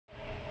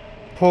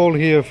Paul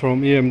here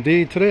from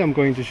EMD. Today I'm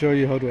going to show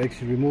you how to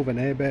actually remove an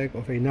airbag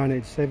of a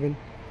 987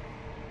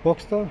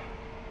 Boxster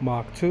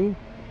Mark II.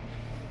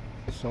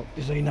 So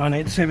it's a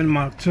 987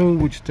 Mark II,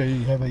 which they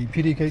have a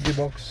PDK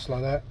gearbox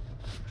like that,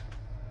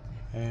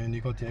 and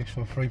you got the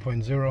extra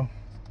 3.0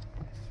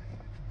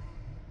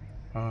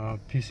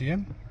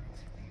 PCM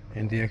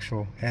and the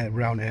actual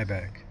round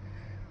airbag.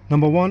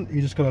 Number one,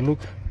 you just gotta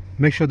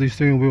make sure the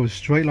steering wheel is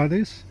straight like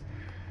this,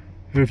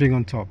 everything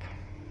on top.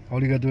 All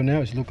you gotta do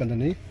now is look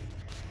underneath.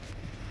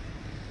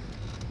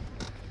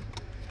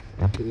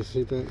 Can you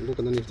see that? Look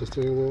underneath the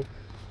steering wheel.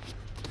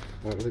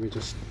 Let me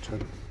just try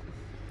to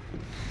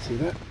see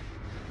that.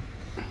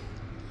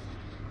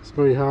 It's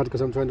very hard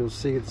because I'm trying to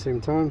see at the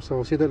same time.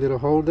 So see that little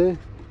hole there?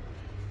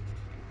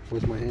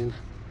 With my hand.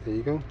 There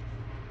you go.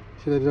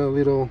 See that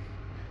little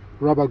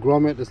rubber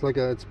grommet? It's like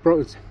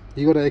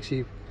you gotta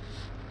actually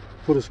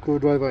put a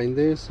screwdriver in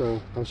there. So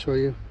I'll show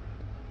you.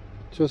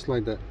 Just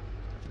like that.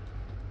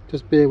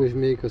 Just bear with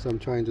me because I'm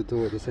trying to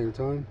do it at the same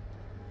time.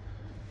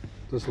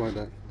 Just like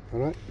that.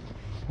 Alright?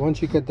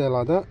 Once you get there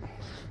like that,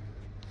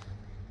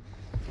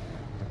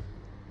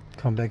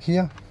 come back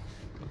here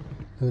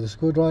with the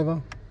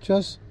screwdriver.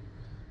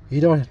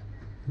 You don't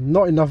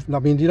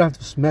have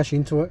to smash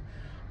into it.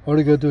 All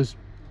you gotta do is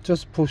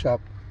just push up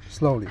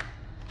slowly.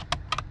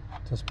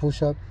 Just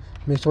push up.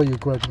 Make sure you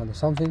grab onto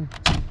something.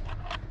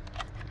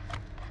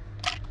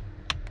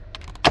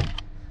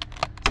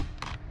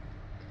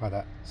 Like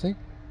that. See?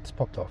 It's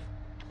popped off.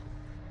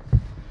 It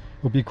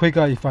would be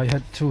quicker if I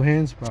had two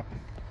hands, but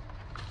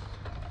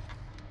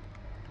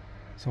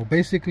so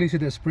basically, see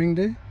that spring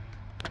there?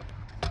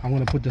 I'm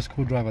going to put the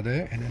screwdriver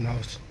there, and then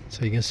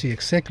so you can see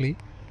exactly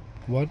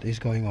what is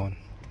going on.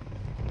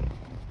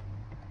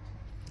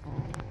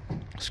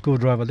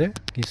 Screwdriver there,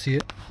 can you see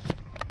it?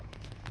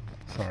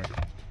 Sorry.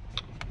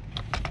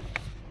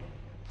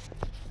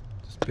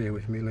 Just bear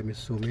with me, let me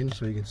zoom in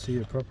so you can see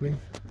it properly.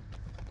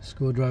 The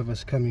screwdriver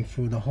is coming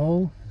through the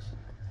hole.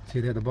 See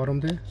there at the bottom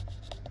there?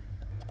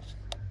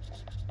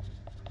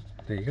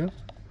 There you go.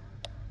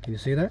 Can you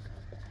see that?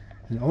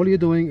 And all you're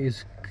doing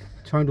is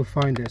trying to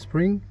find that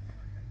spring,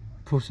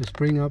 push the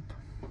spring up,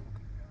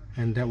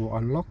 and that will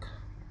unlock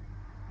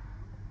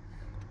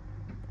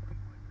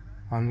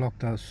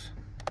those.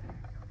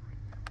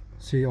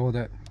 See all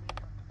that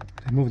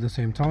they move at the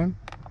same time.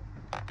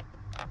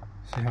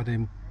 See how they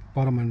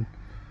bottom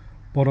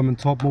and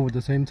top move at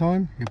the same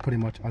time. You're pretty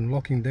much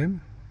unlocking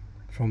them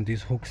from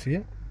these hooks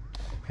here,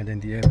 and then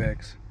the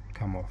airbags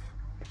come off.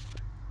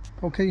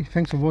 Okay,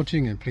 thanks for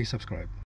watching, and please subscribe.